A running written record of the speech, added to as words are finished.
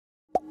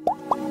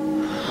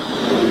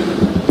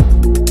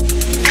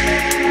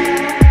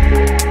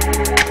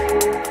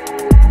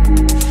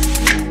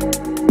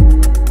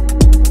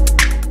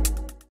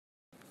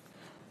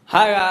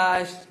Hi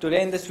guys,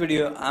 today in this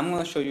video I'm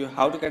going to show you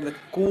how to get the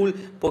cool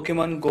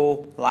Pokemon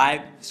Go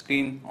live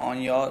screen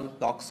on your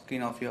lock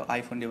screen of your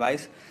iPhone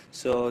device.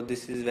 So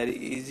this is very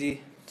easy.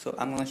 So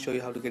I'm going to show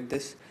you how to get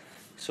this.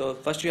 So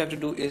first you have to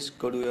do is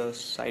go to your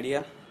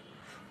cydia.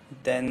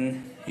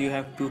 Then you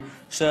have to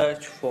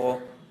search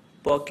for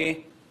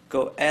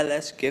PokemonGO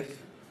LS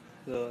GIF.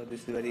 So this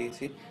is very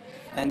easy.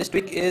 And this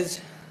trick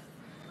is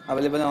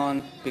available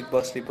on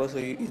Bigboss Repo, so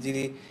you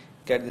easily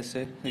get this.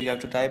 You have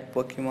to type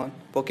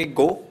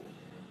PokeGo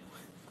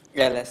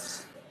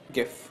LS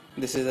GIF.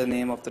 This is the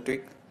name of the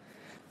trick.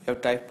 You have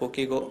to type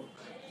PokeGo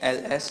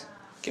LS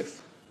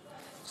GIF.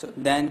 So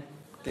then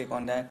click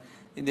on that.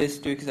 This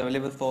trick is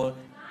available for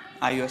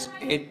iOS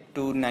 8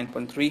 to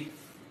 9.3.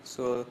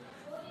 So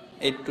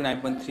 8 to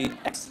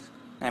 9.3x,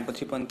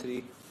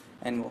 9.3.3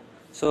 and more.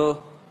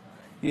 So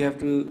you have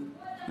to,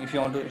 if you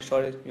want to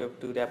install it, you have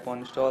to tap on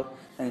install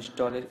and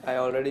install it. I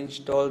already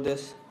installed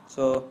this,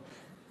 so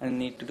I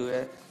need to do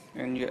it.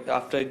 And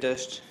after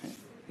just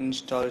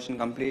installation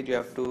complete, you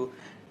have to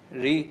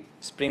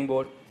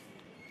springboard,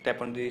 tap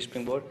on the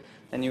springboard,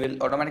 then you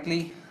will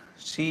automatically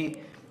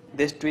see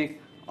this tweak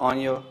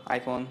on your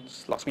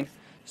iPhone's lock screen.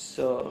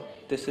 So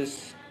this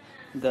is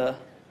the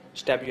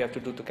step you have to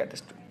do to get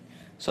this tweak.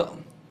 So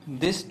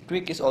this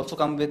tweak is also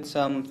come with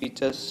some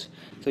features,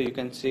 so you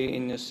can see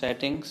in your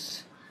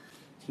settings,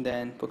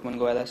 then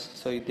PokemonGO LS.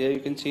 So there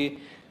you can see,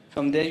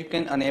 from there you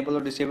can enable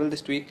or disable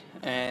this tweak,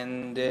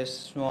 and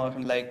there's more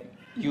like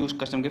use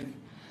custom GIF.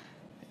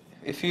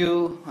 If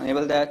you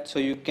enable that, so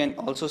you can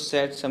also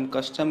set some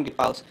custom GIF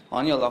files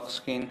on your lock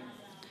screen.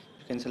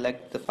 You can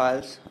select the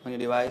files on your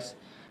device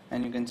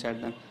and you can set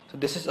them. So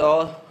this is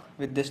all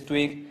with this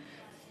tweak.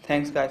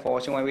 Thanks guys for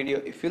watching my video.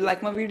 If you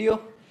like my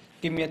video,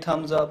 give me a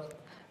thumbs up,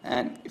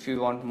 and if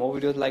you want more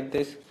videos like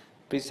this,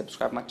 please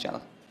subscribe my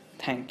channel.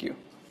 Thank you.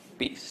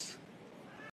 Peace.